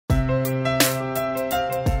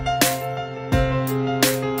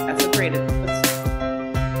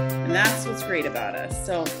great about us.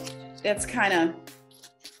 So that's kind of,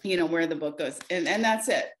 where the book goes. And that's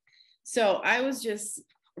it. So I was just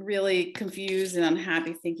really confused and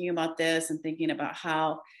unhappy thinking about this and thinking about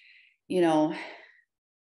how,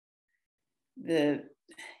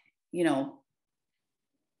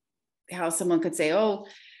 how someone could say, oh,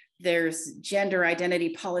 there's gender identity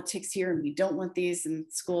politics here and we don't want these in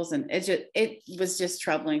schools. And it was just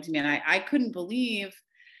troubling to me. And I couldn't believe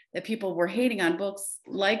that people were hating on books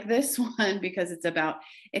like this one, because it's about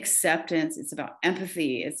acceptance, it's about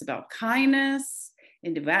empathy, it's about kindness,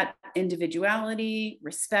 individuality,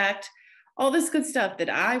 respect, all this good stuff that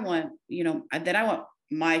I want,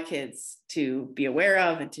 my kids to be aware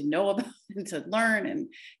of and to know about and to learn and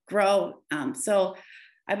grow. So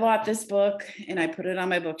I bought this book and I put it on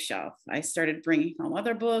my bookshelf. I started bringing home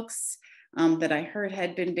other books that I heard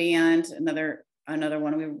had been banned. Another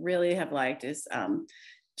one we really have liked is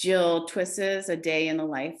Jill Twiss's A Day in the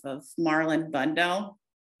Life of Marlon Bundo.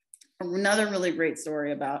 Another really great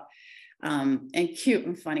story about, and cute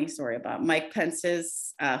and funny story about Mike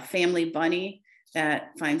Pence's family bunny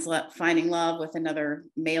that finding love with another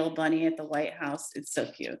male bunny at the White House. It's so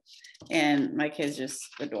cute. And my kids just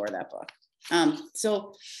adore that book.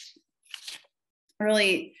 So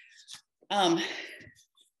really,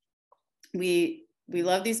 we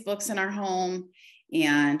love these books in our home,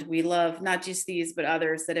 and we love not just these, but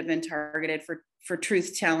others that have been targeted for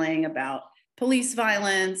truth telling about police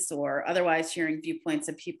violence or otherwise sharing viewpoints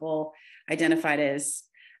of people identified as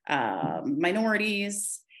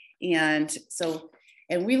minorities. And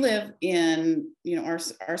we live in,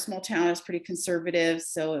 our small town is pretty conservative.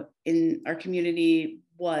 So in our community,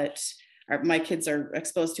 what my kids are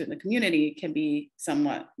exposed to in the community can be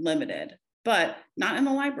somewhat limited, but not in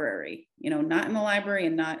the library, not in the library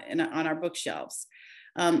and not on our bookshelves.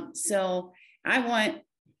 So I want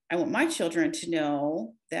my children to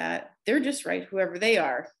know that they're just right, whoever they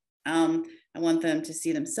are. I want them to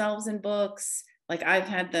see themselves in books, like I've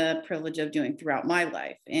had the privilege of doing throughout my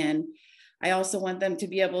life. And I also want them to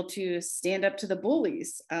be able to stand up to the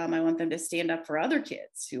bullies. I want them to stand up for other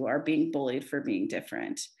kids who are being bullied for being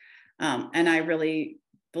different. And I really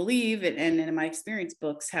believe it, and in my experience,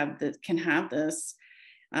 books can have this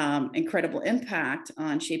incredible impact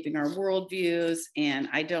on shaping our worldviews. And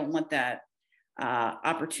I don't want that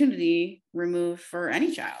opportunity removed for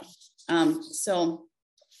any child. So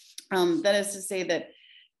that is to say that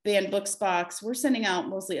Banned Books Box, we're sending out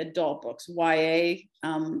mostly adult books, YA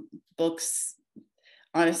books,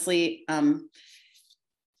 honestly,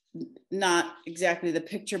 not exactly the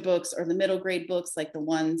picture books or the middle grade books like the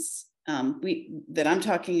ones that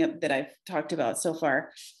I've talked about so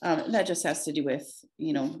far. That just has to do with,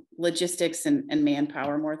 logistics and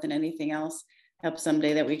manpower more than anything else. Hope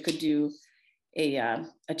someday that we could do a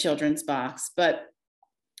children's box. But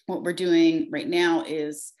what we're doing right now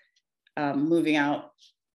is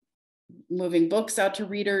moving books out to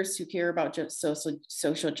readers who care about just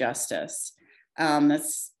social justice.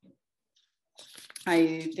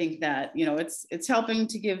 I think that, it's helping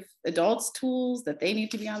to give adults tools that they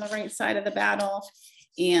need to be on the right side of the battle.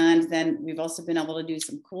 And then we've also been able to do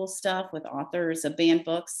some cool stuff with authors of banned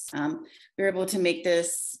books. We were able to make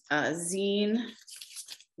this zine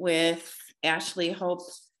with Ashley Hope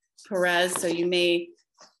Perez. So you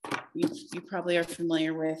probably are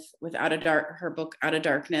familiar with her book, Out of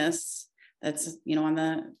Darkness. That's, on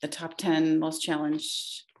the top 10 most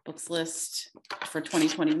challenged books list for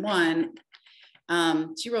 2021.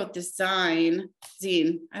 She wrote this zine.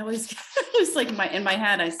 I always like in my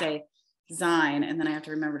head, I say zine, and then I have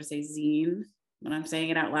to remember to say zine when I'm saying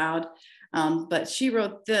it out loud. But she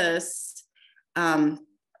wrote this.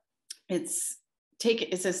 It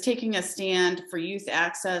says taking a stand for youth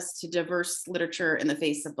access to diverse literature in the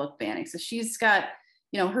face of book banning. So she's got,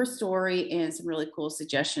 her story and some really cool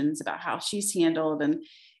suggestions about how she's handled and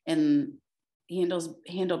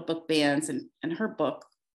handled book bans and her book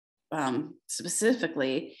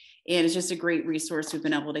specifically. And it's just a great resource we've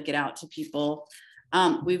been able to get out to people.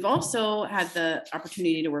 We've also had the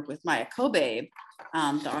opportunity to work with Maya Kobe,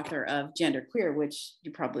 the author of Gender Queer, which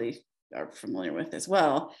you probably are familiar with as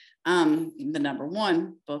well. The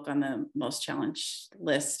 #1 book on the most challenged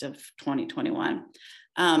list of 2021.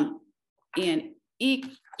 And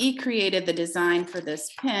he created the design for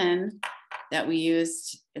this pin that we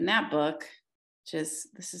used in that book, this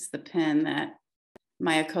is the pin that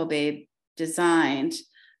Maya Kobe designed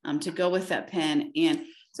to go with that pen. And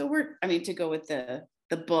so to go with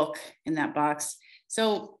the book in that box.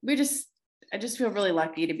 So I just feel really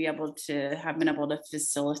lucky to be able to have been able to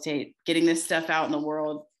facilitate getting this stuff out in the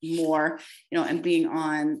world more, and being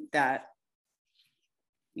on that,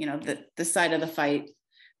 the side of the fight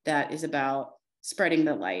that is about spreading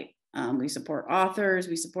the light. We support authors,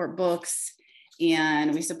 we support books,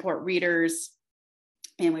 and we support readers.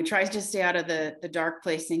 And we try to stay out of the dark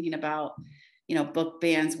place, thinking about, book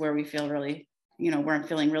bans where we feel really, where I'm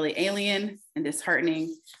feeling really alien and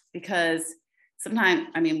disheartening, because sometimes,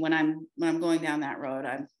 when I'm going down that road,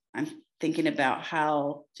 I'm thinking about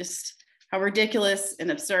how ridiculous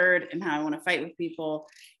and absurd, and how I want to fight with people.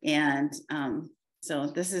 And so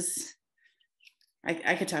this is,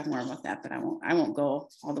 I could talk more about that, but I won't go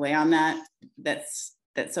all the way on that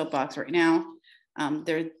soapbox right now.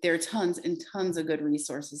 There are tons and tons of good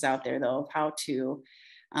resources out there, though, of how to,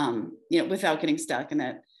 without getting stuck in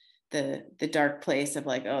that the dark place of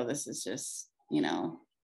like, oh, this is just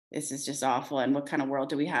awful, and what kind of world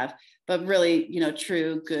do we have? But really,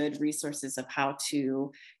 true good resources of how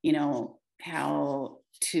to handle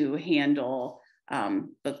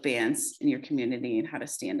book bans in your community and how to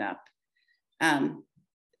stand up.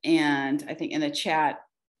 And I think in the chat,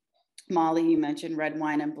 Molly, you mentioned Red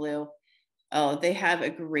Wine and Blue. Oh, they have a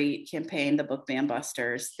great campaign, the Book Ban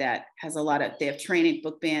Busters, that has they have training,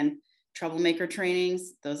 book ban troublemaker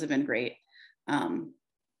trainings. Those have been great. And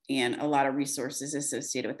a lot of resources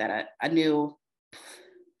associated with that. A new, I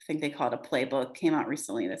think they call it a playbook, came out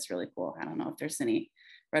recently. That's really cool. I don't know if there's any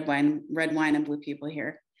red wine and blue people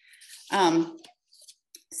here. I'll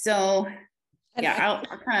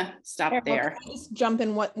kind of stop there. Just jump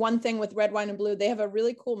in one thing with Red Wine and Blue. They have a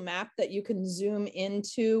really cool map that you can zoom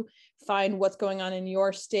into, find what's going on in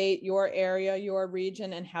your state, your area, your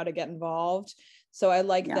region, and how to get involved. So I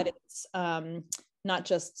like that it's not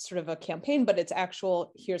just sort of a campaign, but it's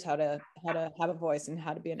actual, here's how to have a voice and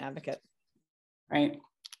how to be an advocate. Right.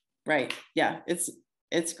 Yeah, it's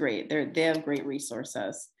great. They have great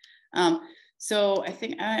resources. So I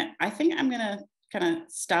think I'm gonna kind of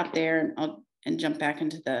stop there, and jump back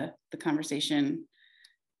into the conversation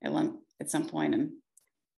at some point, and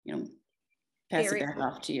pass it back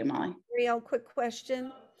off to you, Molly. Ariel, quick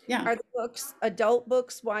question. Yeah. Are the books adult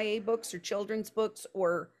books, YA books, or children's books,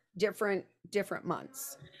 or different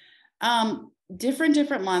months?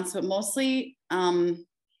 Different months, but mostly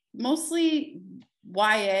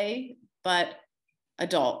YA, but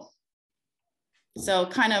adult. So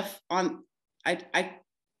kind of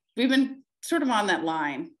we've been sort of on that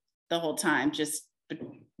line the whole time, just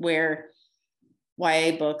where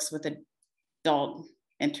YA books with adult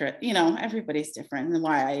interest, everybody's different, and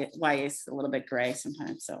YA is a little bit gray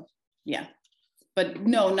sometimes. So yeah, but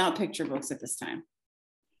no, not picture books at this time.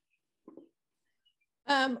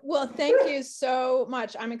 Well, thank you so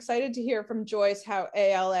much. I'm excited to hear from Joyce how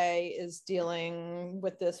ALA is dealing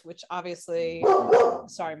with this, which obviously,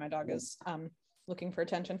 sorry, my dog is looking for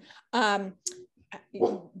attention.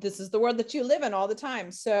 This is the world that you live in all the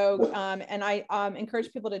time. So, and I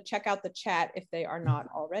encourage people to check out the chat if they are not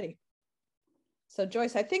already. So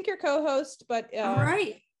Joyce, I think you're co-host, but all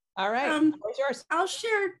right. Where's yours? I'll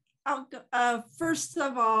share. First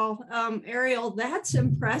of all, Ariel, that's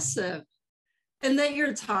impressive. And that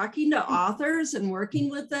you're talking to authors and working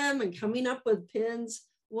with them and coming up with pins.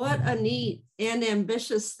 What a neat and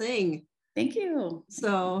ambitious thing. Thank you.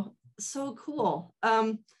 So cool.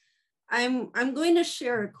 I'm going to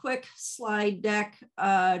share a quick slide deck,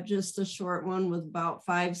 just a short one with about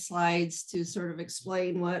 5 slides to sort of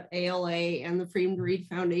explain what ALA and the Freedom to Read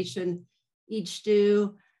Foundation each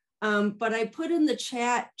do. But I put in the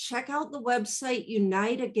chat, check out the website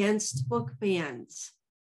Unite Against Book Bans.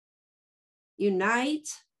 Unite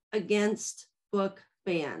Against Book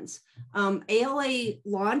Bans. ALA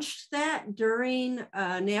launched that during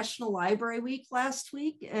National Library Week last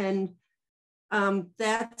week, and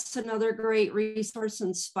that's another great resource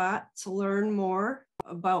and spot to learn more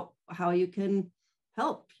about how you can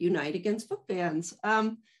help unite against book bans.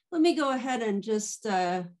 Let me go ahead and just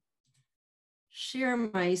share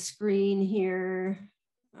my screen here.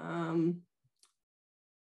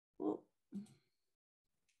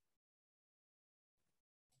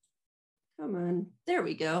 Come on, there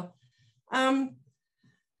we go.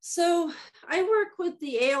 So I work with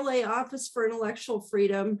the ALA Office for Intellectual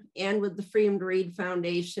Freedom and with the Freedom to Read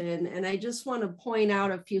Foundation. And I just want to point out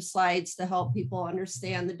a few slides to help people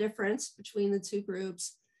understand the difference between the two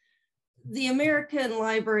groups. The American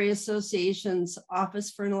Library Association's Office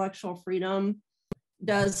for Intellectual Freedom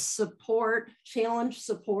does support, challenge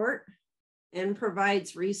support, and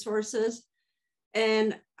provides resources.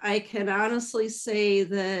 And I can honestly say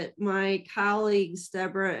that my colleagues,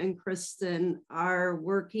 Deborah and Kristen, are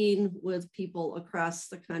working with people across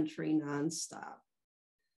the country nonstop.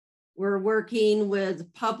 We're working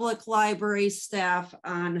with public library staff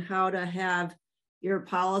on how to have your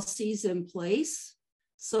policies in place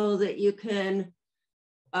so that you can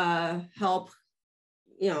help,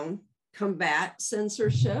 combat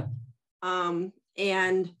censorship.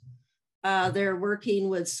 And they're working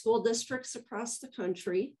with school districts across the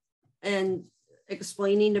country and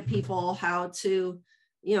explaining to people how to,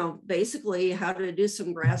 basically how to do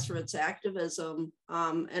some grassroots activism,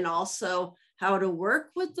 and also how to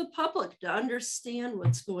work with the public to understand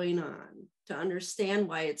what's going on, to understand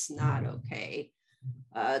why it's not okay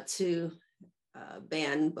to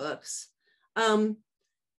ban books.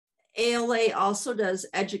 ALA also does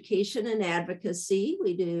education and advocacy.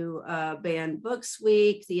 We do Banned Books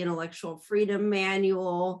Week, the Intellectual Freedom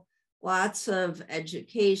Manual, lots of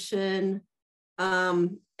education.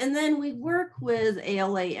 And then we work with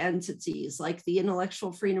ALA entities like the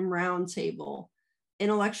Intellectual Freedom Roundtable,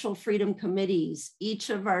 Intellectual Freedom Committees. Each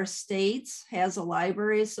of our states has a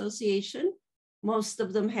library association. Most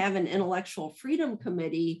of them have an Intellectual Freedom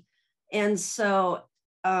Committee. And so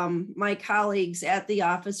my colleagues at the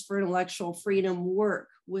Office for Intellectual Freedom work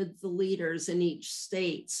with the leaders in each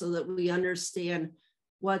state so that we understand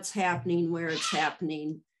what's happening, where it's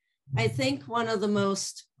happening. I think one of the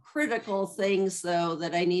most critical things, though,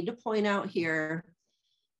 that I need to point out here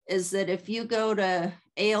is that if you go to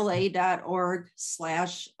ala.org/OIF,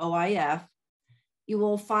 you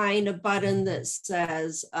will find a button that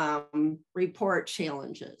says report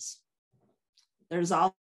challenges. There's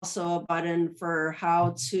also a button for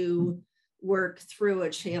how to work through a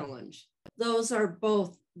challenge. Those are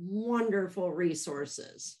both wonderful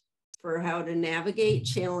resources for how to navigate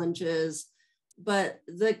challenges. But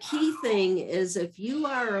the key thing is if you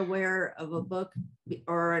are aware of a book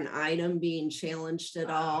or an item being challenged at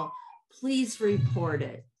all, please report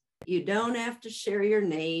it. You don't have to share your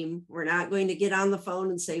name. We're not going to get on the phone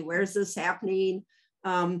and say, where's this happening?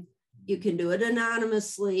 You can do it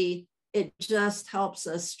anonymously. It just helps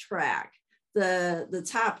us track. The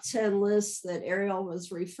top 10 lists that Ariel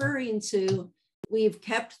was referring to, we've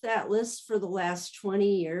kept that list for the last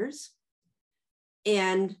 20 years.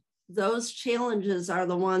 And those challenges are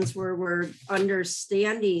the ones where we're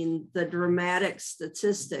understanding the dramatic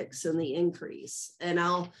statistics and the increase. And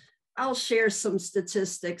I'll share some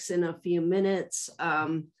statistics in a few minutes.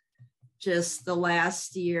 Just the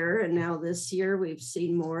last year and now this year, we've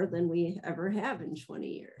seen more than we ever have in 20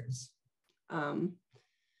 years.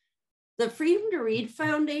 The Freedom to Read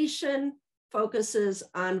Foundation focuses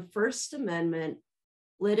on First Amendment,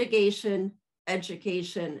 litigation,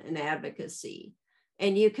 education, and advocacy.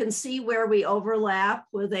 And you can see where we overlap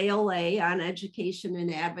with ALA on education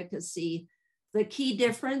and advocacy. The key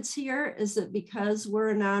difference here is that because we're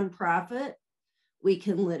a nonprofit, we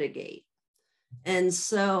can litigate. And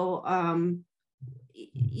so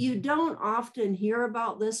you don't often hear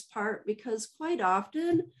about this part because quite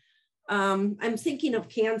often, I'm thinking of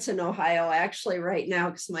Canton, Ohio, actually right now,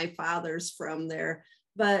 because my father's from there,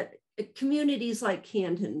 but communities like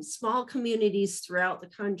Canton, small communities throughout the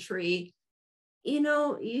country,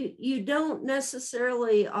 you don't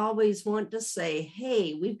necessarily always want to say,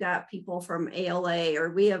 hey, we've got people from ALA or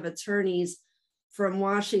we have attorneys from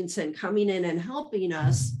Washington coming in and helping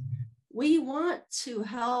us. We want to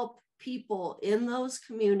help people in those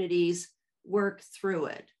communities work through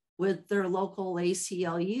it with their local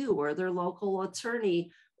ACLU or their local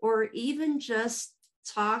attorney, or even just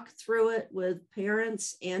talk through it with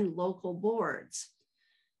parents and local boards.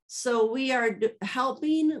 So we are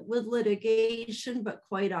helping with litigation, but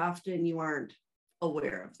quite often you aren't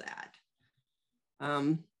aware of that.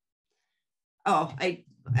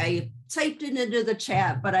 I typed it into the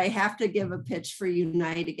chat, but I have to give a pitch for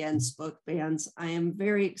Unite Against Book Bans. I am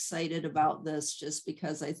very excited about this just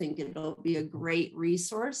because I think it'll be a great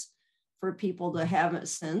resource for people to have a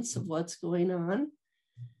sense of what's going on.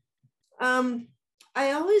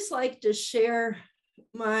 I always like to share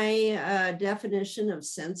my definition of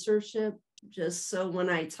censorship, just so when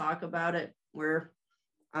I talk about it, we're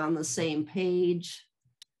on the same page.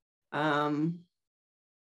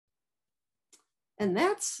 And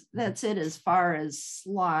that's it as far as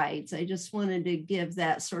slides. I just wanted to give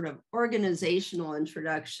that sort of organizational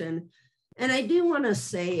introduction. And I do want to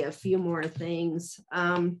say a few more things.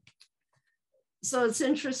 So it's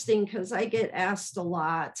interesting because I get asked a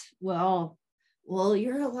lot, well,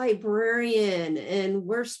 you're a librarian and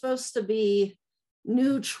we're supposed to be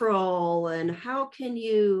neutral. And how can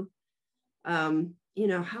you, how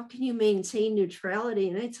can you maintain neutrality?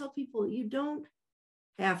 And I tell people, you don't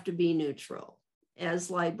have to be neutral.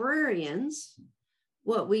 As librarians,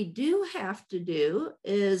 what we do have to do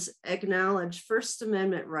is acknowledge First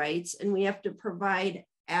Amendment rights, and we have to provide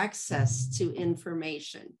access to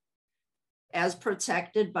information as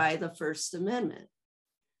protected by the First Amendment.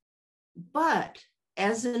 But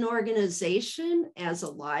as an organization, as a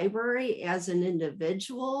library, as an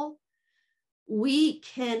individual, we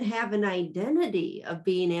can have an identity of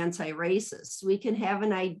being anti-racist. We can have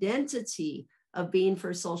an identity of being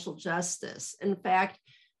for social justice. In fact,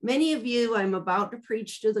 many of you, I'm about to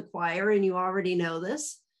preach to the choir, and you already know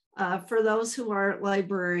this. For those who aren't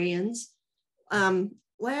librarians,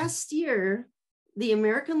 last year, the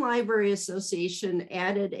American Library Association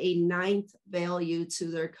added a 9th value to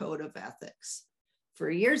their code of ethics. For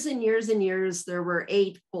years and years and years, there were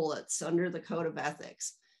 8 bullets under the code of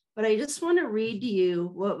ethics. But I just want to read to you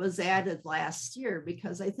what was added last year,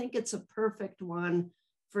 because I think it's a perfect one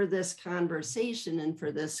for this conversation and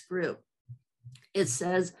for this group. It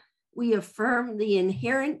says, we affirm the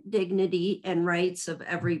inherent dignity and rights of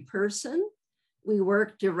every person. We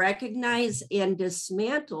work to recognize and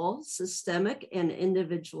dismantle systemic and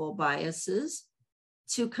individual biases,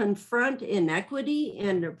 to confront inequity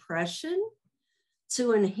and oppression,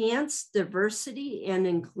 to enhance diversity and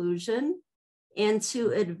inclusion, and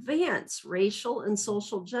to advance racial and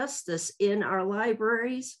social justice in our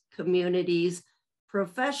libraries, communities,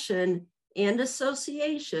 profession, and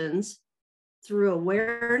associations through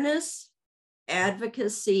awareness,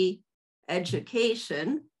 advocacy,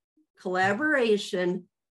 education, collaboration,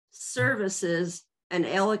 services, and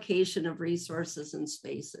allocation of resources and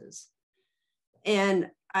spaces. And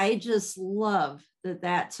I just love that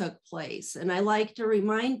that took place. And I like to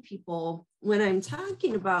remind people when I'm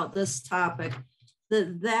talking about this topic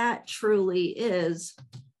that that truly is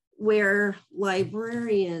where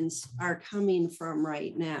librarians are coming from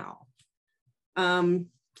right now. And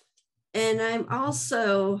I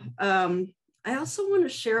also want to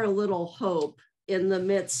share a little hope in the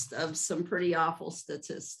midst of some pretty awful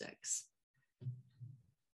statistics.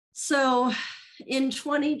 So in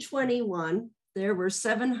 2021, there were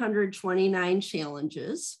 729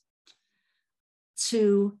 challenges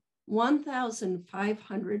to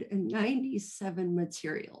 1,597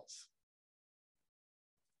 materials.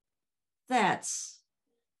 That's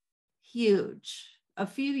huge. A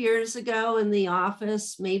few years ago in the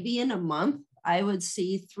office, maybe in a month, I would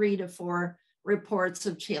see 3 to 4 reports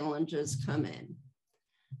of challenges come in.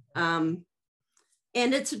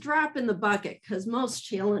 And it's a drop in the bucket because most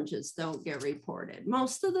challenges don't get reported.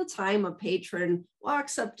 Most of the time, a patron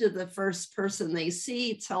walks up to the first person they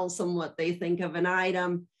see, tells them what they think of an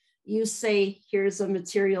item. You say, here's a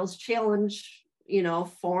materials challenge,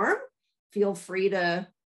 form. Feel free to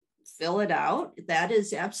fill it out. That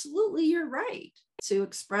is absolutely your right to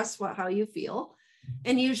express how you feel.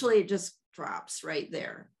 And usually it just drops right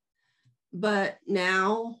there. But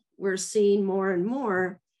now we're seeing more and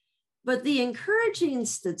more. But the encouraging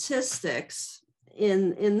statistics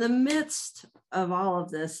in the midst of all of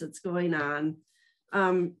this that's going on,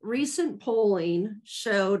 recent polling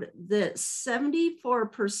showed that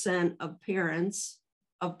 74% of parents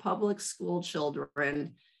of public school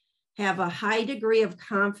children have a high degree of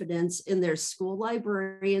confidence in their school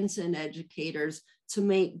librarians and educators to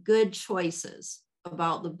make good choices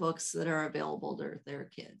about the books that are available to their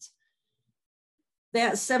kids.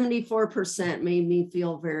 That 74% made me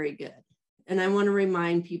feel very good. And I want to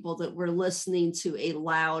remind people that we're listening to a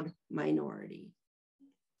loud minority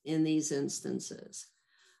in these instances.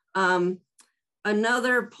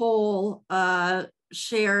 Another poll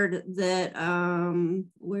shared that,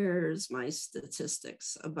 where's my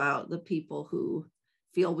statistics about the people who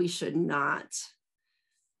feel we should not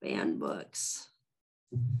ban books?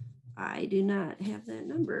 I do not have that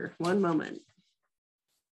number. One moment.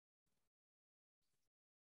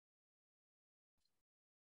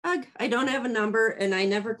 I don't have a number, and I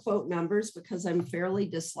never quote numbers because I'm fairly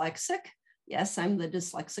dyslexic. Yes, I'm the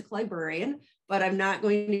dyslexic librarian, but I'm not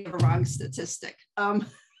going to give a wrong statistic.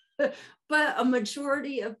 But a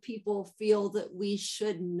majority of people feel that we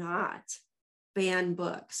should not ban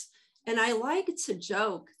books. And I like to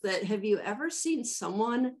joke that, have you ever seen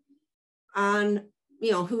someone on,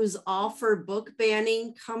 who's all for book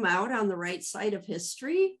banning come out on the right side of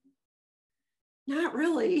history? Not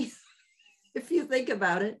really. If you think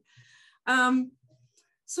about it.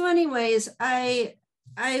 So anyways, I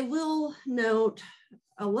will note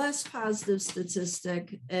a less positive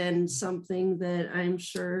statistic, and something that I'm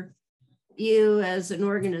sure you as an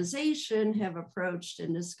organization have approached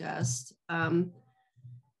and discussed,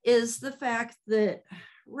 is the fact that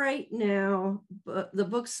right now, the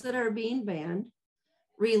books that are being banned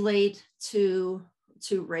relate to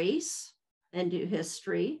race and to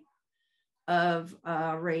history of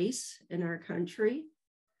race in our country,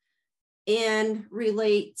 and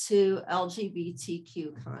relate to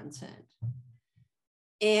LGBTQ content.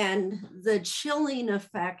 And the chilling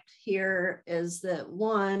effect here is that,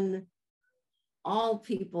 one, all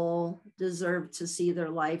people deserve to see their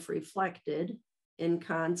life reflected in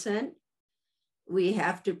content. We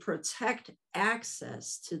have to protect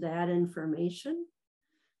access to that information.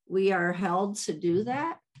 We are held to do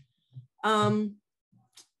that. And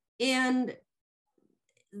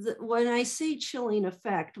when I say chilling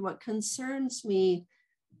effect, what concerns me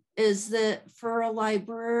is that for a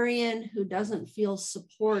librarian who doesn't feel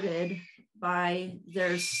supported by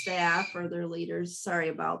their staff or their leaders, sorry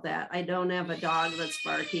about that. I don't have a dog that's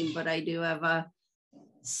barking, but I do have a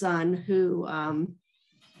son who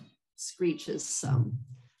screeches some.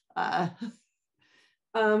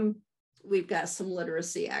 We've got some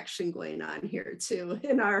literacy action going on here too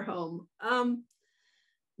in our home.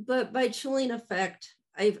 But by chilling effect,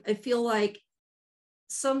 I feel like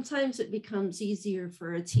sometimes it becomes easier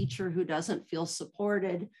for a teacher who doesn't feel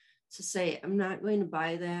supported to say, I'm not going to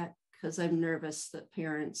buy that because I'm nervous that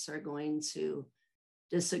parents are going to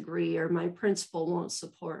disagree or my principal won't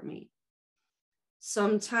support me.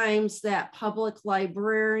 Sometimes that public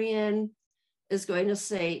librarian is going to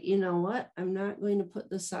say, you know what, I'm not going to put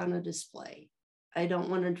this on a display. I don't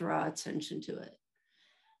want to draw attention to it.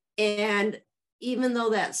 And even though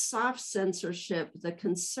that's soft censorship, the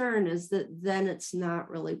concern is that then it's not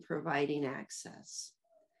really providing access.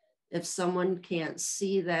 If someone can't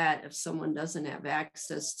see that, if someone doesn't have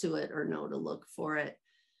access to it or know to look for it.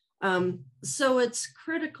 So it's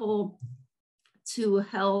critical to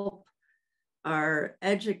help our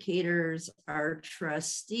educators, our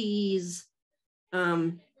trustees,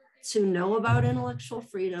 to know about intellectual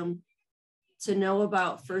freedom, to know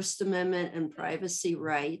about First Amendment and privacy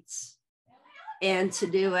rights, and to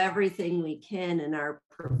do everything we can in our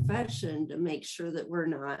profession to make sure that we're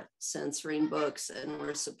not censoring books and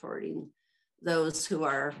we're supporting those who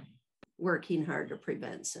are working hard to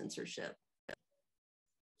prevent censorship.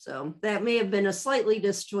 So that may have been a slightly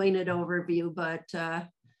disjointed overview, but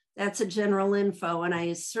that's a general info, and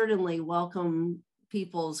I certainly welcome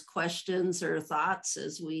people's questions or thoughts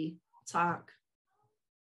as we talk.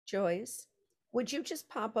 Joyce, would you just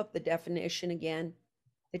pop up the definition again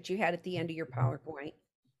that you had at the end of your PowerPoint?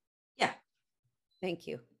 Yeah. Thank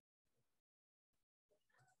you.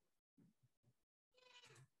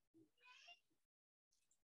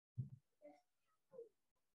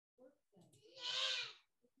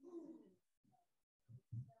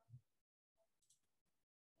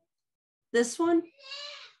 This one?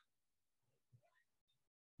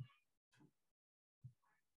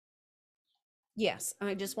 Yes,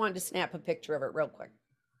 I just wanted to snap a picture of it real quick.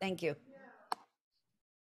 Thank you.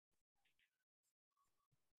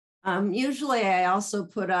 Usually I also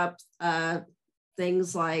put up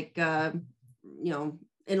things like,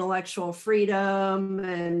 intellectual freedom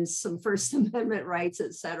and some First Amendment rights,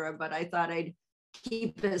 et cetera, but I thought I'd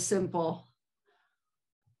keep it simple.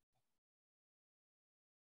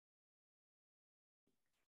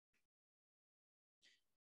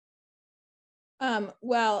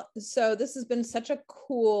 Well, so this has been such a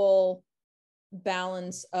cool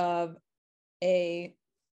balance of a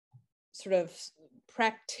sort of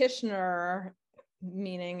practitioner,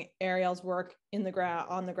 meaning Ariel's work in the ground,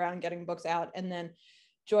 on the ground, getting books out, and then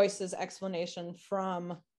Joyce's explanation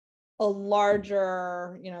from a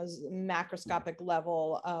larger, macroscopic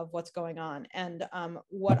level of what's going on. And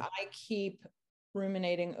what I keep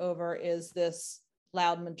ruminating over is this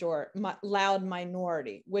loud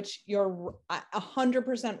minority, which you're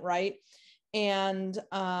 100% right, and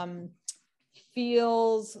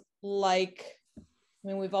feels like,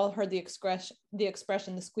 we've all heard the expression,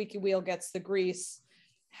 the squeaky wheel gets the grease.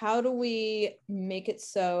 How do we make it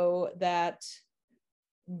so that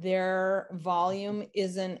their volume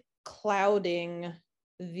isn't clouding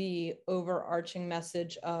the overarching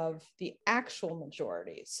message of the actual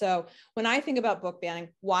majority? So when I think about book banning,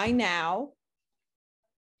 why now?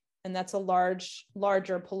 And that's a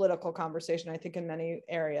larger political conversation, I think, in many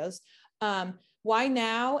areas. Why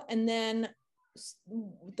now? And then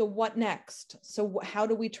the what next? So how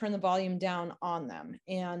do we turn the volume down on them?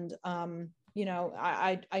 And, I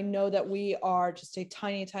know that we are just a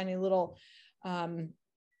tiny, tiny little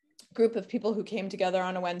group of people who came together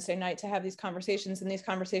on a Wednesday night to have these conversations, and these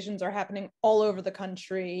conversations are happening all over the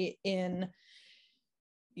country in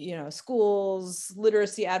schools,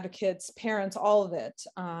 literacy advocates, parents, all of it.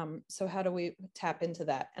 So how do we tap into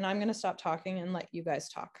that? And I'm going to stop talking and let you guys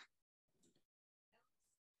talk.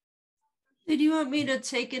 Did you want me to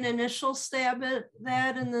take an initial stab at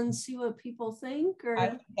that and then see what people think?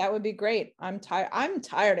 Or that would be great. I'm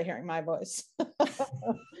tired of hearing my voice.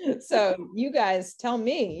 So you guys tell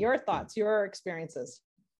me your thoughts, your experiences.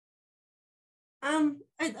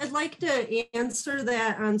 I'd like to answer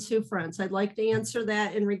that on two fronts. I'd like to answer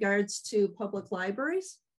that in regards to public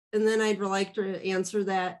libraries, and then I'd like to answer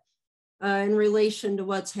that in relation to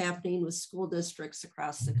what's happening with school districts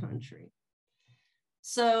across the country.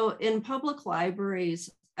 So in public libraries,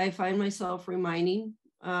 I find myself reminding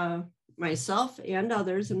myself and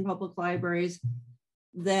others in public libraries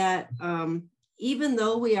that even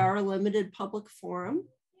though we are a limited public forum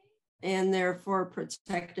and therefore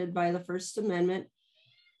protected by the First Amendment,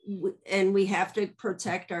 and we have to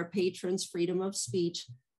protect our patrons' freedom of speech,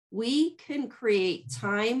 we can create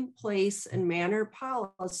time, place, and manner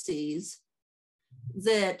policies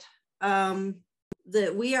that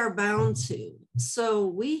that we are bound to. So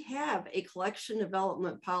we have a collection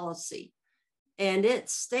development policy, and it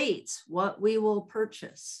states what we will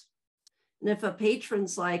purchase. And if a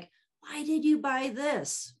patron's like, why did you buy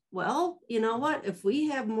this? Well, you know what? If we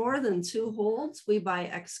have more than 2 holds, we buy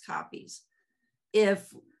X copies.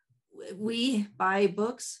 If we buy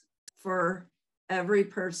books for every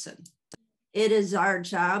person, it is our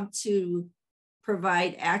job to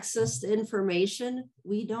provide access to information.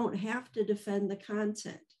 We don't have to defend the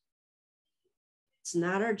content. It's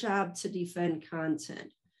not our job to defend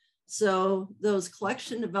content. So those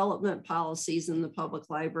collection development policies in the public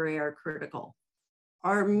library are critical.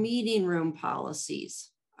 Our meeting room policies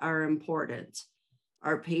are important.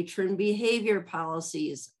 Our patron behavior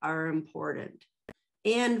policies are important.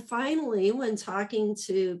 And finally, when talking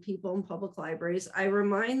to people in public libraries, I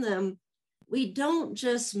remind them, we don't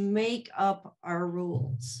just make up our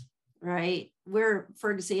rules, right?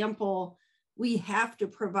 For example, we have to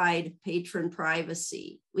provide patron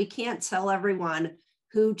privacy. We can't tell everyone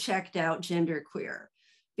who checked out genderqueer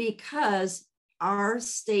because our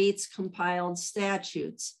state's compiled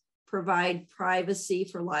statutes provide privacy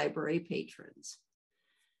for library patrons.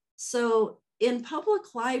 So in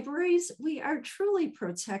public libraries, we are truly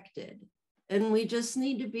protected, and we just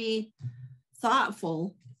need to be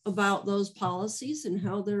thoughtful about those policies and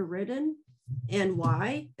how they're written and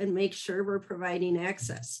why, and make sure we're providing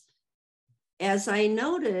access. As I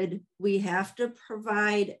noted, we have to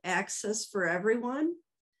provide access for everyone.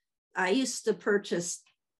 I used to purchase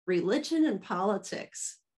religion and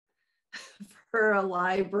politics for a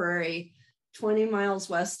library 20 miles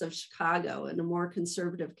west of Chicago in a more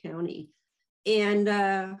conservative county. And,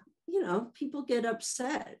 you know, people get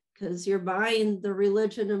upset because you're buying the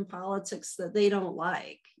religion and politics that they don't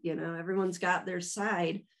like. You know, everyone's got their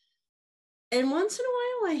side. And once in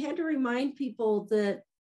a while, I had to remind people that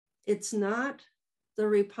it's not the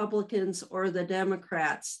Republicans or the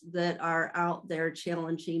Democrats that are out there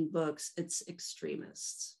challenging books, it's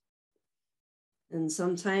extremists. And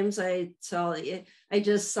sometimes I tell you, I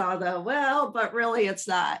just saw but really it's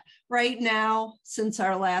not. Right now, since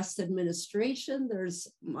our last administration, there's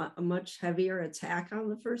a much heavier attack on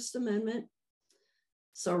the First Amendment.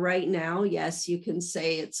 So right now, yes, you can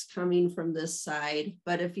say it's coming from this side,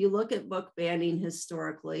 but if you look at book banning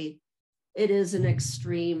historically, it is an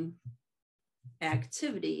extreme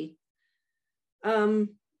activity.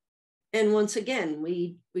 And once again,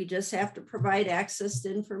 we just have to provide access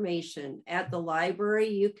to information. At the library,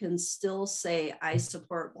 you can still say, I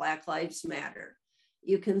support Black Lives Matter.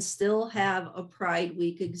 You can still have a Pride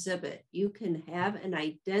Week exhibit. You can have an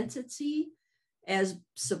identity as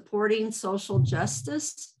supporting social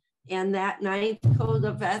justice, and that 9th Code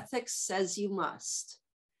of Ethics says you must.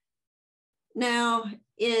 Now,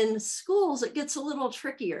 in schools, it gets a little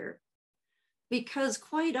trickier because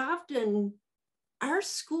quite often our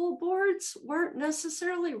school boards weren't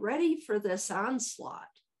necessarily ready for this onslaught.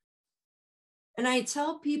 And I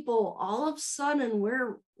tell people all of a sudden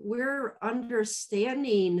we're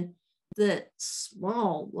understanding that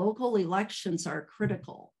small local elections are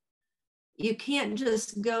critical. You can't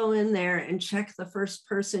just go in there and check the first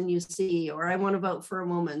person you see, or I want to vote for a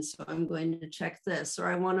woman, so I'm going to check this, or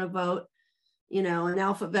I want to vote, you know, in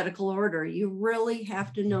alphabetical order. You really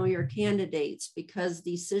have to know your candidates because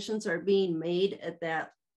decisions are being made at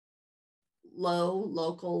that low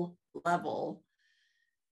local level.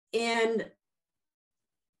 And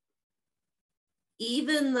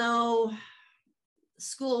even though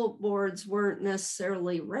school boards weren't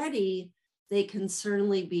necessarily ready, they can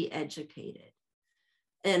certainly be educated.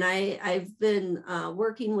 And I've been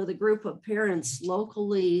working with a group of parents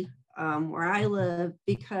locally where I live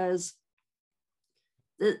because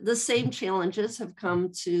the same challenges have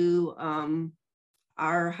come to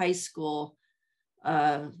our high school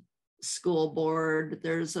school board.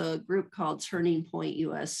 There's a group called Turning Point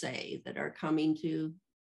USA that are coming to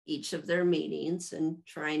each of their meetings and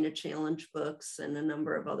trying to challenge books and a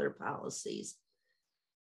number of other policies.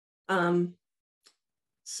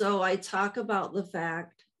 So I talk about the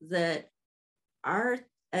fact that our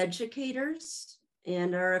educators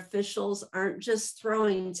and our officials aren't just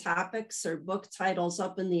throwing topics or book titles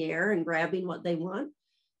up in the air and grabbing what they want.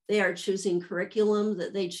 They are choosing curriculum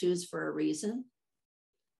that they choose for a reason.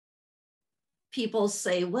 People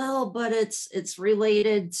say, well, but it's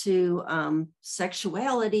related to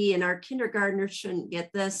sexuality and our kindergartners shouldn't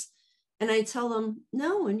get this. And I tell them,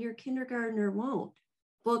 no, and your kindergartner won't.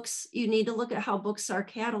 Books, you need to look at how books are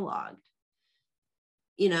cataloged.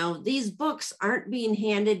 You know, these books aren't being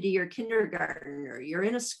handed to your kindergartner. You're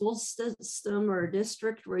in a school system or a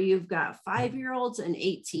district where you've got 5-year-olds and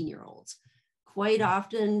 18-year-olds. Quite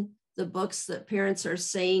often, the books that parents are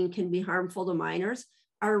saying can be harmful to minors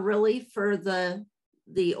are really for the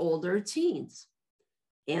older teens.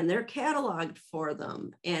 And they're cataloged for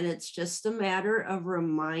them. And it's just a matter of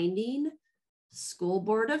reminding school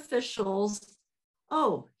board officials,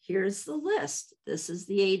 oh, here's the list. This is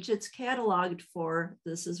the age it's cataloged for.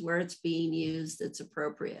 This is where it's being used. It's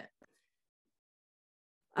appropriate.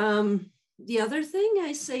 The other thing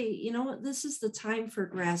I say, you know what, this is the time for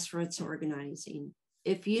grassroots organizing.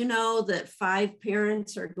 If you know that 5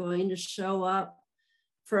 parents are going to show up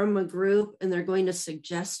from a group and they're going to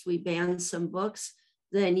suggest we ban some books,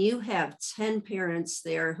 then you have 10 parents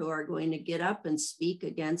there who are going to get up and speak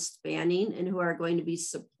against banning and who are going to be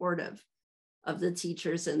supportive of the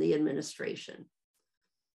teachers and the administration.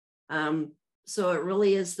 So it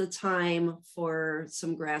really is the time for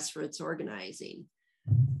some grassroots organizing.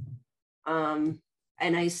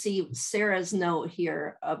 And I see Sarah's note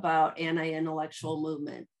here about anti-intellectual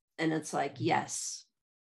movement, and it's like, yes.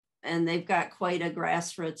 And they've got quite a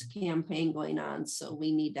grassroots campaign going on, so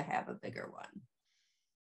we need to have a bigger one.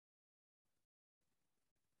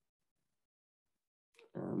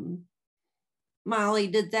 Molly,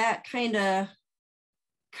 did that kind of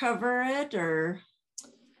cover it, or?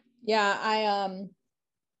 Yeah,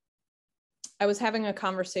 I was having a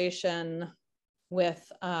conversation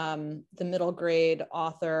with the middle grade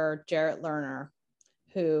author, Jarrett Lerner,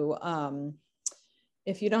 who,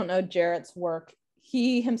 if you don't know Jarrett's work,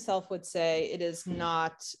 he himself would say it is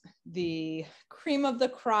not the cream of the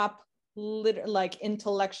crop, like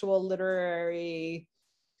intellectual literary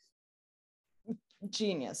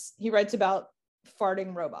genius. He writes about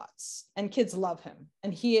farting robots and kids love him.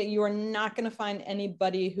 And you are not going to find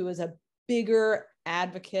anybody who is a bigger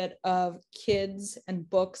advocate of kids and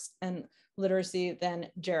books and literacy than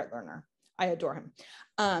Jarrett Lerner. I adore him.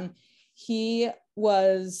 We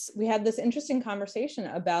had this interesting conversation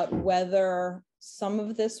about whether some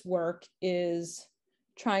of this work is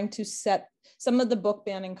trying to set, some of the book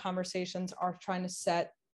banning conversations are trying to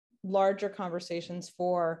set larger conversations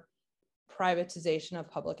for privatization of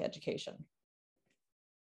public education.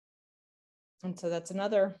 And so that's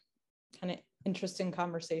another kind of interesting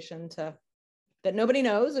conversation that nobody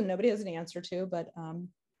knows and nobody has an answer to, but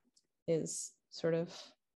is sort of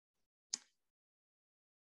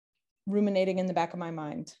ruminating in the back of my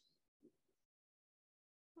mind.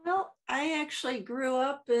 Well, I actually grew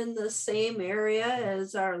up in the same area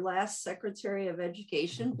as our last Secretary of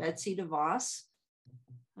Education, Betsy DeVos.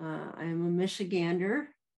 I'm a Michigander.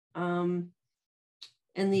 And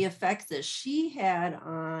the effect that she had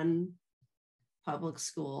on public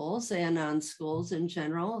schools and on schools in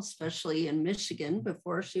general, especially in Michigan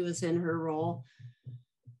before she was in her role,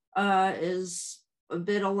 is a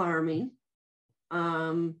bit alarming.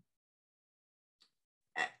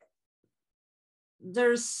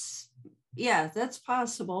 That's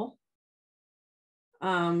possible.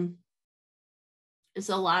 There's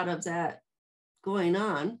a lot of that going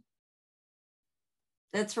on.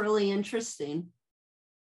 That's really interesting.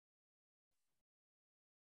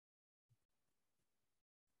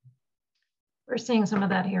 We're seeing some of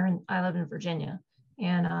that here. I live in Virginia,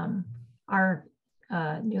 and our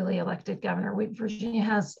newly elected governor, Virginia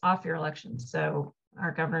has off-year elections. So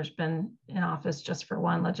our governor's been in office just for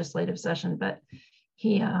one legislative session, but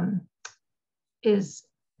he and his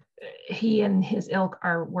ilk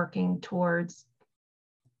are working towards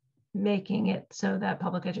making it so that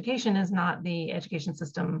public education is not the education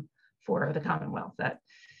system for the Commonwealth. That,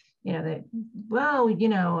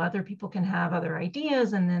 other people can have other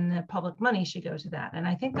ideas and then the public money should go to that. And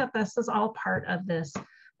I think that this is all part of this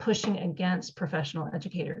pushing against professional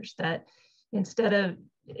educators, that instead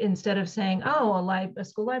of saying, oh, a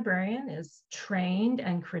school librarian is trained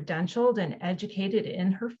and credentialed and educated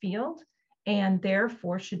in her field and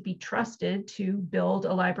therefore should be trusted to build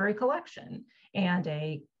a library collection, and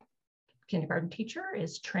a kindergarten teacher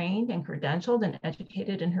is trained and credentialed and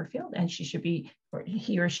educated in her field, and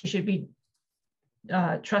he or she should be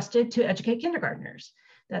trusted to educate kindergartners.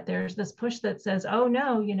 that there's this push that says, oh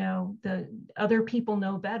no, you know, the other people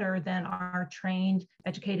know better than our trained,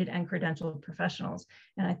 educated, and credentialed professionals.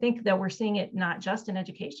 And I think that we're seeing it not just in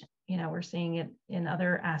education, you know, we're seeing it in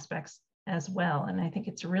other aspects as well. And I think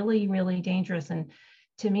it's really, really dangerous. And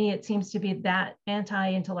to me, it seems to be that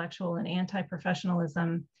anti-intellectual and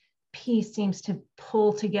anti-professionalism piece seems to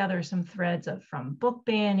pull together some threads of from book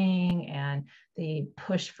banning and the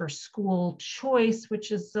push for school choice, which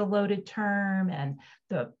is a loaded term, and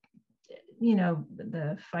the, you know,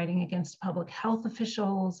 the fighting against public health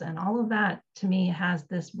officials, and all of that to me has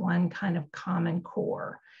this one kind of common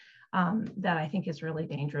core that I think is really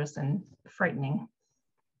dangerous and frightening.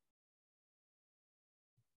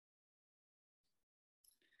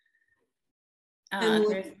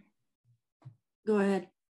 Go ahead.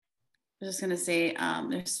 I was just going to say,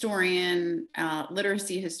 the historian,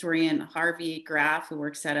 literacy historian Harvey Graff, who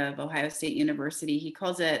works out of Ohio State University, he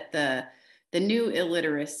calls it the new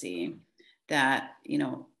illiteracy, that, you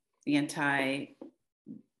know, the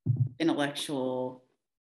anti-intellectual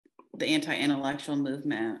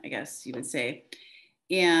movement, I guess you would say.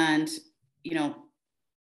 And, you know,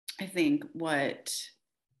 I think what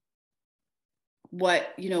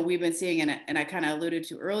you know, we've been seeing, and I kind of alluded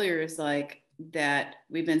to earlier, is like that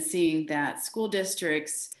we've been seeing that school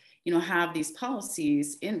districts, you know, have these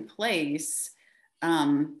policies in place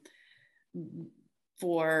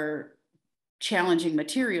for challenging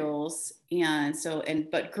materials. And so,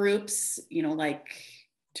 but groups, you know, like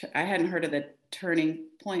I hadn't heard of the Turning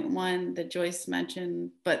Point one that Joyce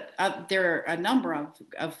mentioned, but there are a number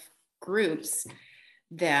of groups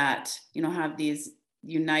that, you know, have these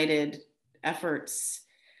united efforts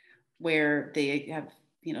where they have,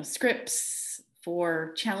 you know, scripts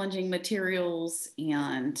for challenging materials,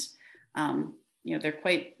 and you know, they're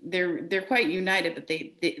quite united, but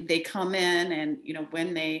they come in, and, you know,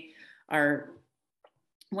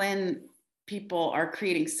 when people are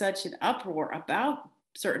creating such an uproar about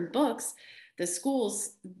certain books, the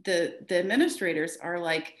schools, the administrators are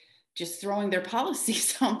like just throwing their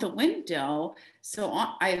policies out the window. So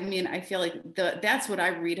I mean, I feel like that's what I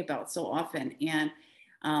read about so often. And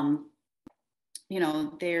you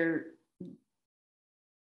know,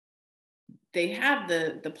 they have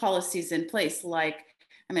the policies in place. Like,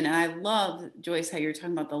 I mean, and I love, Joyce, how you're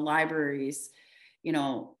talking about the libraries, you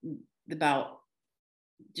know, about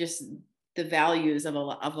just the values of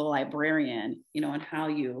a librarian, you know, and how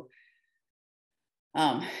you,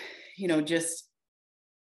 you know, just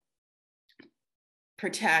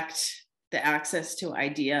protect the access to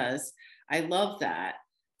ideas. I love that.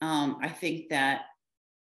 I think that,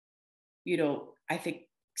 you know, I think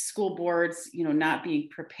school boards, you know, not being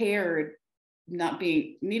prepared,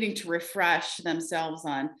 needing to refresh themselves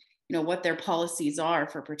on, you know, what their policies are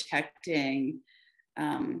for protecting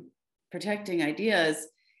ideas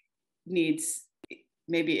is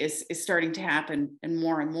starting to happen, and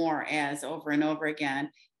more as over and over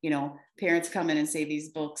again, you know, parents come in and say these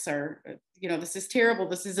books are, you know, this is terrible,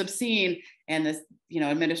 this is obscene, and this, you know,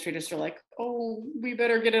 administrators are like, oh, we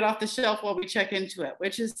better get it off the shelf while we check into it,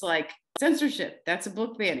 which is like censorship. That's a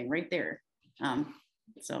book banning right there.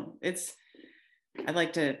 So I'd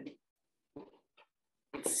like to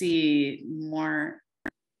see more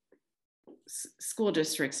school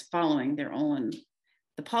districts following the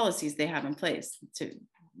policies they have in place, to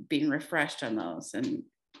being refreshed on those, and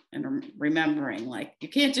remembering, like, you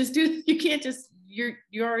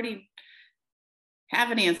already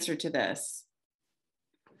have an answer to this.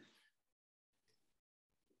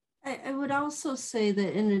 I would also say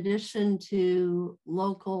that in addition to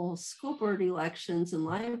local school board elections and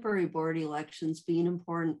library board elections being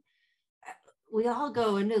important, we all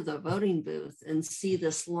go into the voting booth and see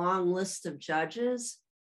this long list of judges.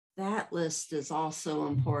 That list is also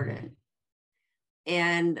important.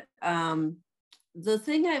 And the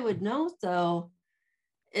thing I would note, though,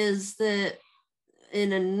 is that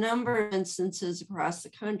in a number of instances across the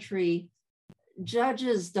country,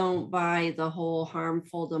 judges don't buy the whole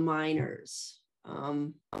harmful to minors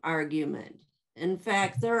argument. In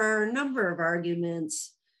fact, there are a number of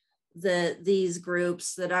arguments that these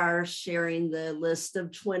groups that are sharing the list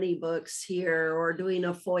of 20 books here or doing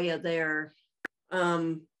a FOIA there,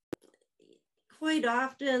 quite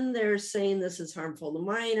often they're saying this is harmful to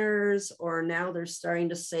minors, or now they're starting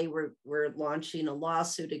to say we're launching a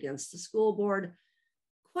lawsuit against the school board.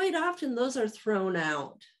 Quite often those are thrown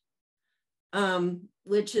out,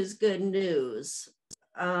 which is good news.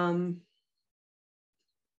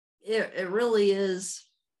 It really is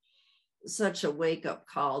such a wake-up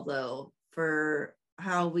call, though, for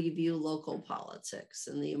how we view local politics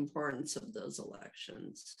and the importance of those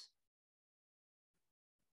elections.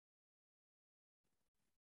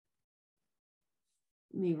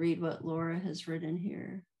 Let me read what Laura has written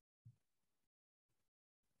here.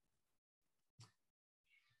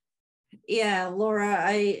 Yeah,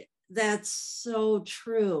 Laura, that's so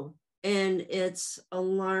true. And it's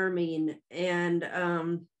alarming.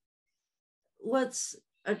 And what's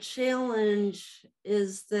a challenge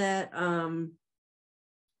is that,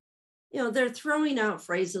 they're throwing out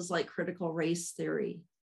phrases like critical race theory.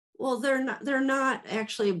 Well, they're not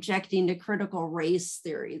actually objecting to critical race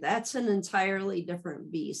theory. That's an entirely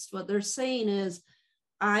different beast. What they're saying is,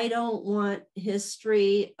 I don't want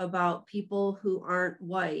history about people who aren't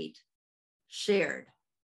white shared,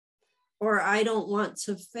 or I don't want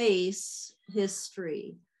to face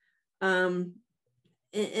history. And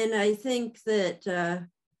I think that,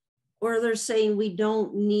 or they're saying we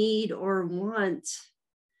don't need or want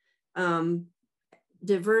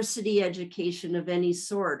diversity education of any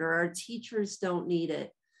sort, or our teachers don't need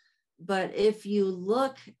it. But if you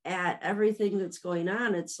look at everything that's going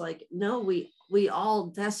on, it's like, no, we all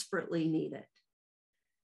desperately need it.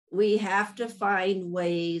 We have to find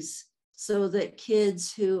ways so that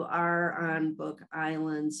kids who are on book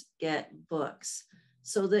islands get books,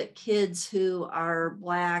 so that kids who are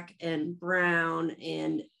Black and brown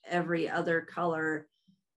and every other color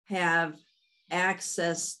have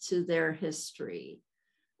access to their history.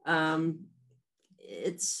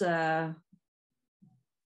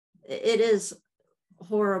 It is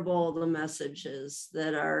horrible, the messages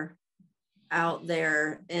that are out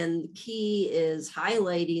there, and key is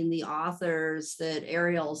highlighting the authors that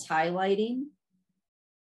Ariel's highlighting,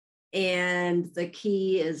 and the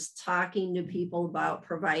key is talking to people about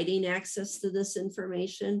providing access to this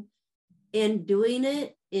information and doing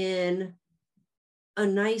it in a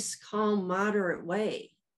nice, calm, moderate way.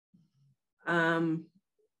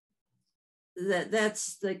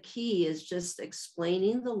 That's the key, is just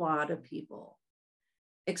explaining the law to people,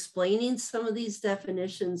 explaining some of these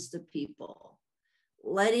definitions to people,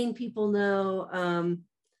 letting people know.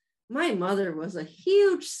 My mother was a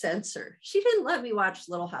huge censor. She didn't let me watch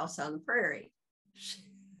Little House on the Prairie.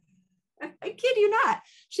 I kid you not.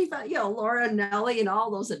 She thought, Laura and Nellie and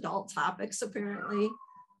all those adult topics, apparently.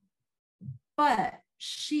 But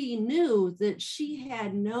she knew that she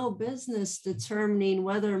had no business determining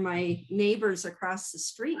whether my neighbors across the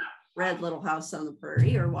street read Little House on the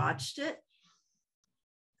Prairie or watched it.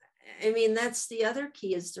 I mean, that's the other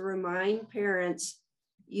key, is to remind parents,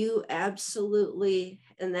 you absolutely,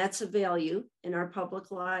 and that's a value in our public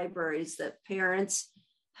libraries, that parents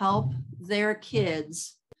help their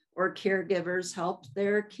kids, or caregivers help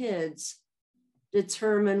their kids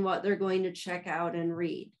determine what they're going to check out and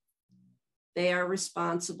read. They are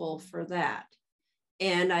responsible for that.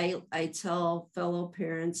 And I tell fellow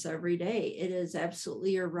parents every day, it is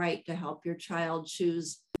absolutely your right to help your child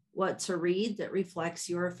choose what to read that reflects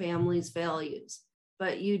your family's values,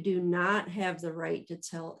 but you do not have the right to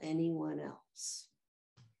tell anyone else.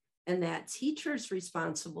 And that teacher's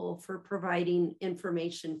responsible for providing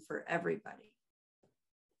information for everybody.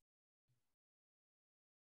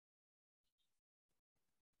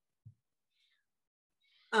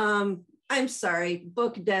 I'm sorry,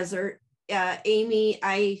 book desert. Amy,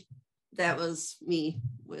 that was me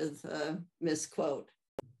with a misquote.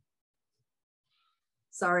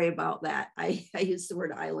 Sorry about that. I used the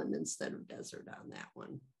word island instead of desert on that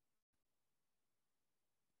one.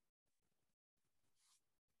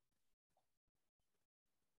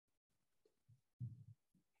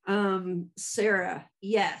 Sarah,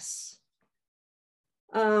 yes.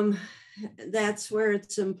 That's where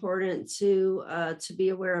it's important to be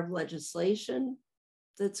aware of legislation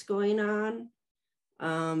that's going on,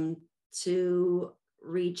 to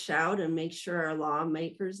reach out and make sure our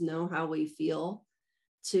lawmakers know how we feel,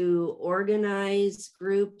 to organize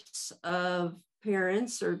groups of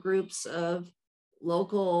parents or groups of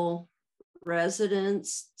local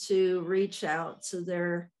residents to reach out to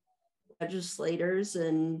their legislators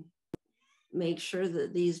and make sure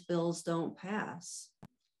that these bills don't pass.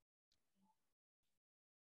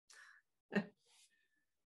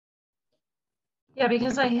 Yeah,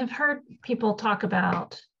 because I have heard people talk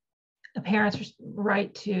about a parent's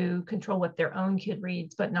right to control what their own kid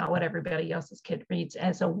reads, but not what everybody else's kid reads,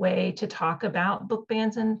 as a way to talk about book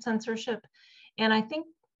bans and censorship. And I think,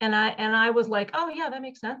 and I was like, oh yeah, that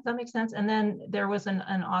makes sense. That makes sense. And then there was an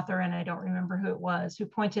author, and I don't remember who it was, who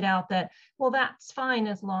pointed out that, well, that's fine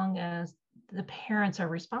as long as the parents are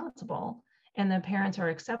responsible and the parents are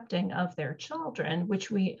accepting of their children,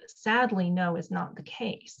 which we sadly know is not the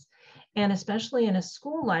case. And especially in a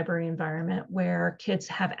school library environment where kids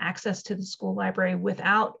have access to the school library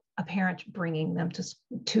without a parent bringing them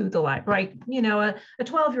to the library. You know, a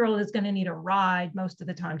 12-year-old is going to need a ride most of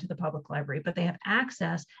the time to the public library, but they have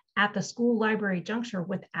access at the school library juncture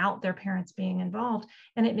without their parents being involved.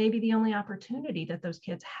 And it may be the only opportunity that those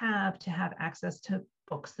kids have to have access to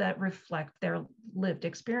books that reflect their lived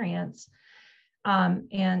experience.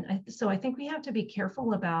 So I think we have to be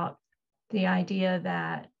careful about the idea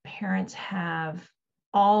that parents have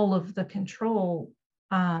all of the control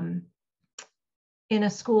in a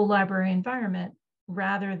school library environment,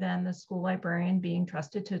 rather than the school librarian being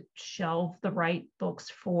trusted to shelve the right books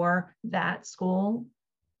for that school,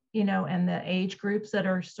 you know, and the age groups that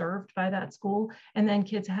are served by that school, and then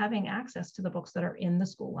kids having access to the books that are in the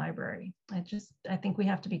school library. I think we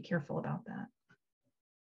have to be careful about that.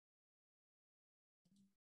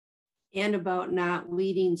 And about not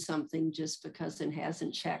weeding something just because it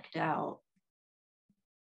hasn't checked out.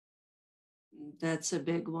 That's a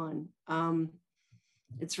big one.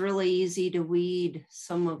 It's really easy to weed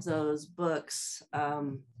some of those books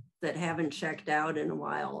that haven't checked out in a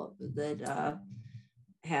while, that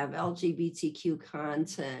have LGBTQ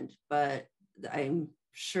content, but I'm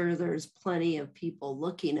sure there's plenty of people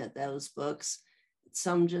looking at those books,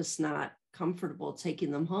 some just not comfortable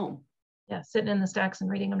taking them home. Yeah, sitting in the stacks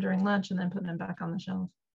and reading them during lunch and then putting them back on the shelf.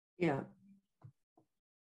 Yeah.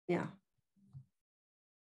 Yeah.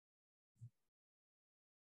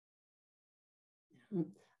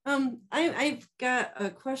 I've got a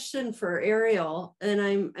question for Ariel, and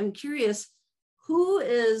I'm curious, who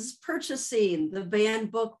is purchasing the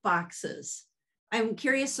banned book boxes? I'm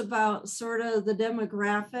curious about sort of the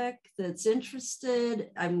demographic that's interested.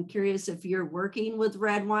 I'm curious if you're working with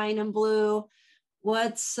Red, Wine, and Blue.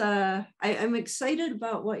 I'm excited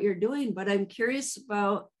about what you're doing, but I'm curious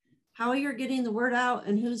about how you're getting the word out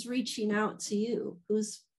and who's reaching out to you,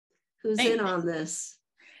 who's in on this.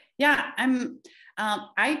 Yeah,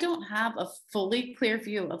 I don't have a fully clear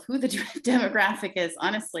view of who the demographic is.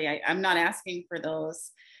 Honestly, I'm not asking for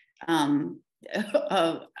those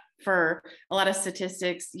for a lot of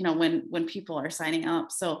statistics, you know, when people are signing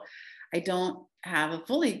up. So I don't have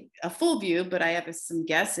a full view, but I have some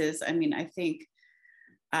guesses. I mean, I think,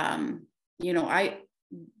 you know,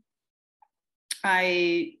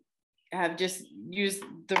 I have just used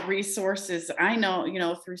the resources I know, you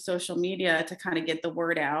know, through social media to kind of get the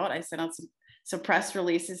word out. I sent out some press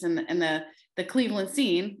releases in the Cleveland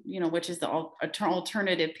Scene, you know, which is the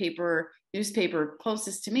alternative newspaper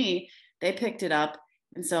closest to me. They picked it up,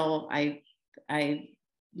 and so my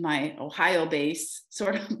Ohio base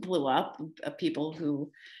sort of blew up of people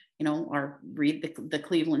who, you know, read the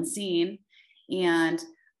Cleveland Scene, and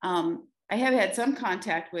I have had some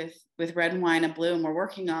contact with Red, Wine, and Blue, and we're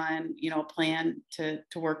working on, you know, a plan to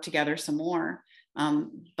work together some more.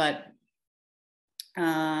 But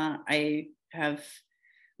I have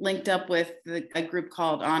linked up with a group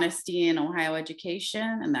called Honesty in Ohio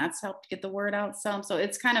Education, and that's helped get the word out some. So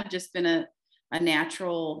it's kind of just been a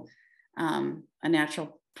natural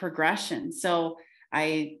progression. So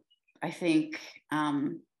I think,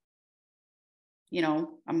 you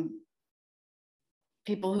know,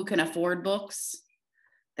 people who can afford books,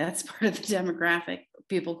 that's part of the demographic,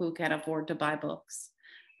 people who can afford to buy books.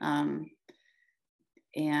 And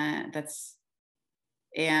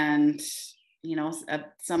you know,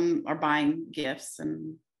 some are buying gifts,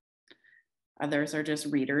 and others are just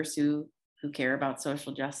readers who care about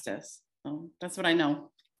social justice. So that's what I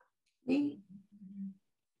know.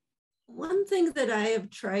 One thing that I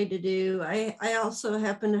have tried to do, I also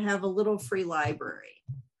happen to have a little free library.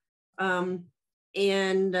 And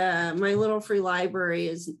my little free library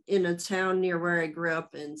is in a town near where I grew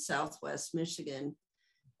up in Southwest Michigan.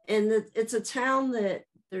 And it's a town that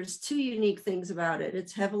there's two unique things about it.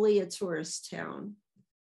 It's heavily a tourist town,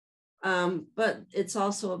 but it's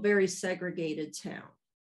also a very segregated town.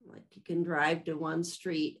 Like, you can drive to one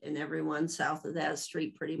street and everyone south of that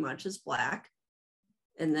street pretty much is Black.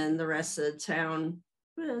 And then the rest of the town,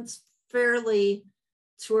 it's fairly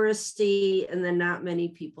touristy, and then not many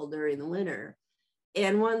people during the winter.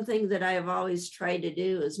 And one thing that I have always tried to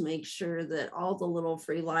do is make sure that all the little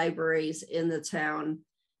free libraries in the town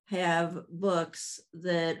have books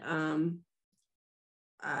that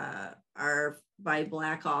are by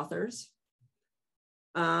Black authors,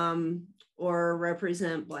 or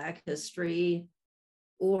represent Black history,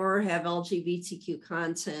 or have LGBTQ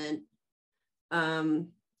content.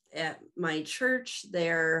 At my church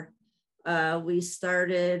there, we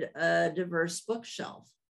started a diverse bookshelf.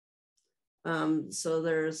 So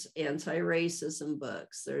there's anti-racism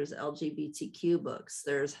books, there's LGBTQ books,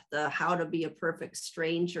 there's the How to Be a Perfect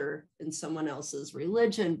Stranger in Someone Else's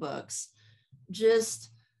Religion books.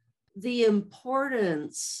 Just the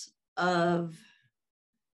importance of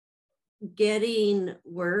getting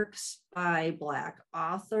works by Black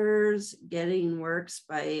authors, getting works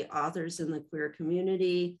by authors in the queer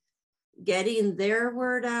community, getting their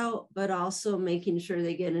word out, but also making sure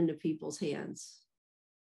they get into people's hands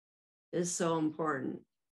is so important.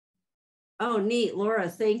 Oh, neat. Laura,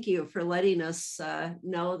 thank you for letting us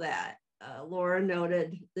know that. Laura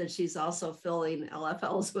noted that she's also filling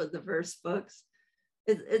LFLs with the verse books.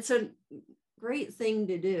 It's a great thing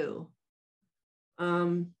to do.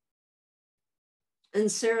 And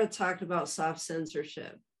Sarah talked about soft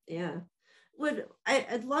censorship. Yeah.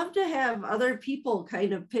 I'd love to have other people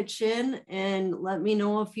kind of pitch in and let me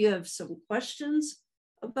know if you have some questions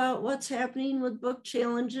about what's happening with book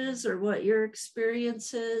challenges or what your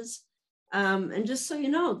experience is. And just so you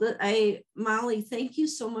know that Molly, thank you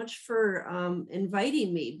so much for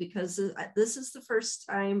inviting me, because this is the first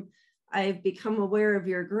time I've become aware of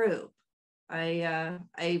your group. I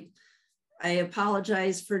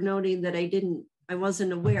apologize for noting that I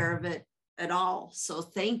wasn't aware of it at all. So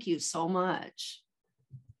thank you so much.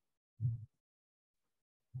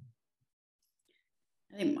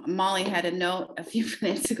 I think Molly had a note a few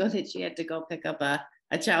minutes ago that she had to go pick up a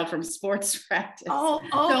child from sports practice. Oh,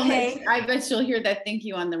 okay. So I bet she'll hear that thank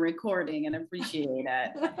you on the recording and appreciate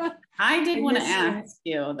it. I did want to ask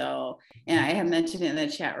you though, and I have mentioned it in the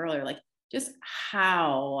chat earlier, like just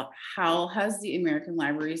how has the American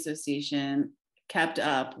Library Association kept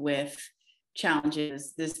up with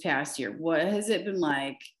challenges this past year? What has it been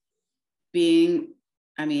like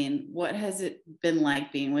what has it been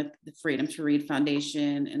like being with the Freedom to Read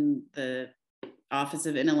Foundation and the Office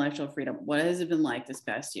of Intellectual Freedom? What has it been like this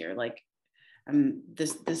past year? Like,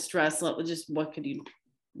 this stress level, just what do you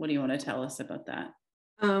want to tell us about that?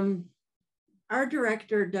 Our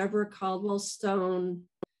director, Deborah Caldwell Stone,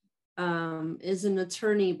 is an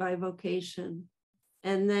attorney by vocation.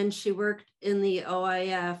 And then she worked in the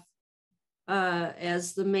OIF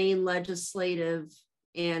as the main legislative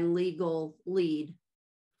and legal lead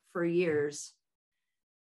for years.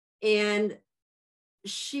 And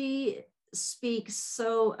she speaks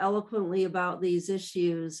so eloquently about these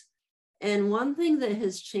issues. And one thing that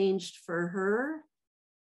has changed for her,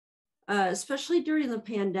 especially during the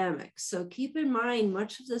pandemic, so keep in mind,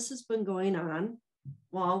 much of this has been going on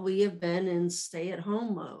while we have been in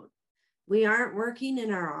stay-at-home mode. We aren't working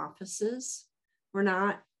in our offices. We're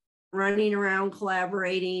not running around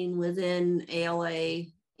collaborating within ALA,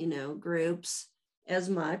 groups as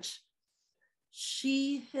much.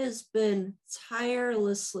 She has been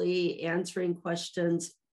tirelessly answering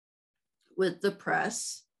questions with the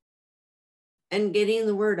press and getting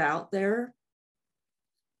the word out there.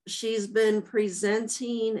 She's been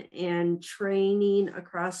presenting and training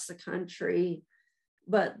across the country.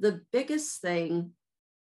 But the biggest thing,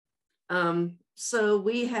 so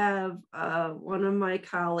we have one of my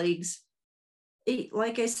colleagues,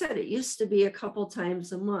 like I said, it used to be a couple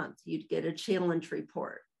times a month, you'd get a challenge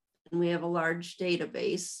report. And we have a large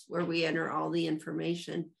database where we enter all the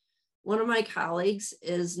information. One of my colleagues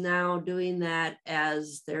is now doing that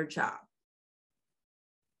as their job,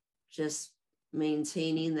 just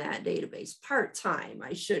maintaining that database part-time,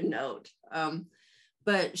 I should note.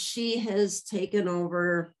 But she has taken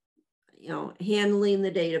over, handling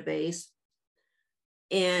the database.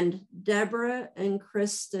 And Deborah and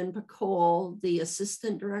Kristen Pacole, the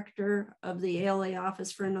assistant director of the ALA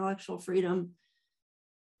Office for Intellectual Freedom,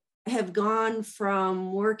 have gone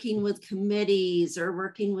from working with committees or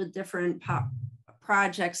working with different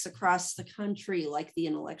projects across the country, like the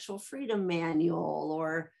Intellectual Freedom Manual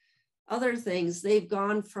or other things. They've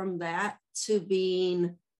gone from that to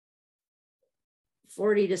being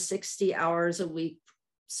 40 to 60 hours a week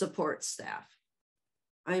support staff.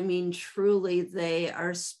 I mean, truly, they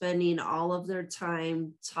are spending all of their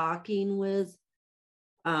time talking with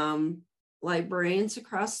librarians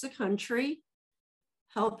across the country,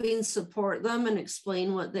 helping support them and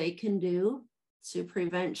explain what they can do to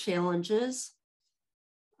prevent challenges,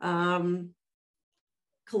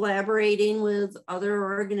 collaborating with other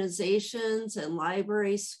organizations and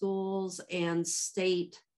library schools and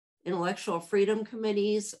state intellectual freedom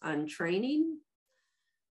committees on training.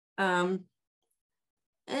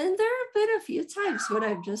 And there have been a few times when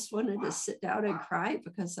I've just wanted to sit down and cry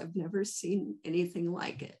because I've never seen anything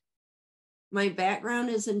like it. My background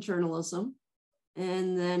is in journalism,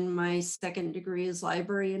 and then my second degree is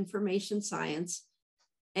library information science.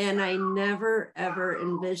 And I never, ever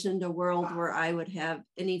envisioned a world where I would have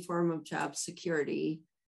any form of job security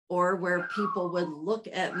or where people would look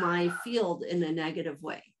at my field in a negative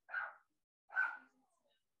way.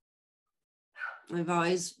 I've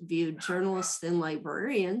always viewed journalists and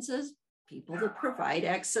librarians as people that provide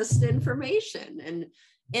access to information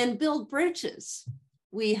and build bridges.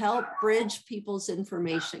 We help bridge people's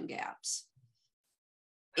information gaps.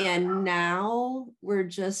 And now we're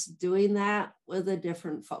just doing that with a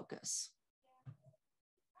different focus.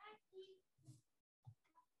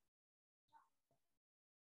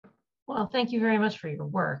 Well, thank you very much for your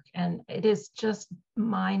work. And it is just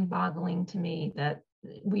mind-boggling to me that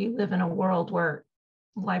we live in a world where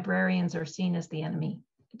librarians are seen as the enemy.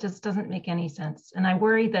 It just doesn't make any sense. And I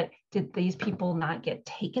worry that, did these people not get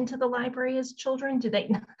taken to the library as children? Do they,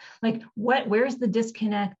 like, where's the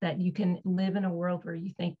disconnect that you can live in a world where you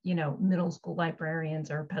think, you know, middle school librarians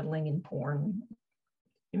are peddling in porn?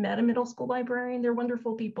 You met a middle school librarian, they're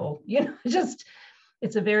wonderful people, you know, just,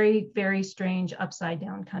 it's a very, very strange upside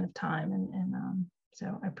down kind of time. And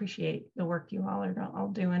so I appreciate the work you all are all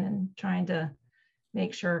doing and trying to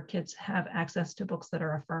make sure kids have access to books that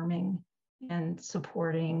are affirming and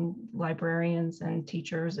supporting librarians and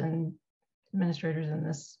teachers and administrators in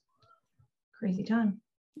this crazy time.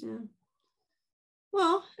 Yeah.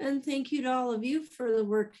 Well, and thank you to all of you for the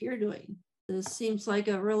work you're doing. This seems like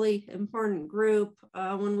a really important group.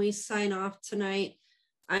 When we sign off tonight,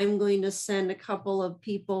 I'm going to send a couple of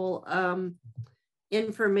people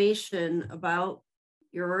information about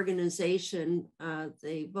your organization.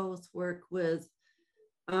 They both work with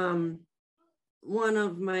one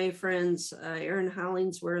of my friends, Erin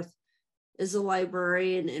Hollingsworth, is a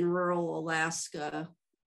librarian in rural Alaska.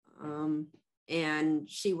 And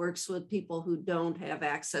she works with people who don't have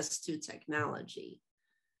access to technology.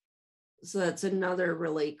 So that's another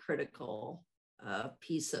really critical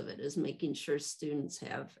piece of it, is making sure students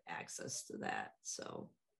have access to that. So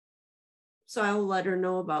I'll let her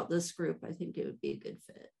know about this group. I think it would be a good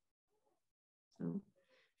fit. So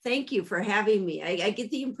thank you for having me. I get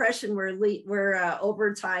the impression we're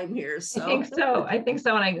over time here. So I think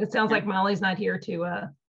so. And it sounds like Molly's not here to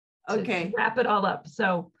wrap it all up.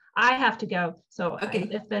 So I have to go. So okay.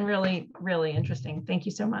 It's been really, really interesting. Thank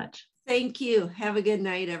you so much. Thank you. Have a good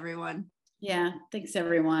night, everyone. Yeah. Thanks,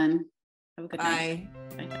 everyone. Have a good night.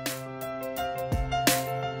 Bye.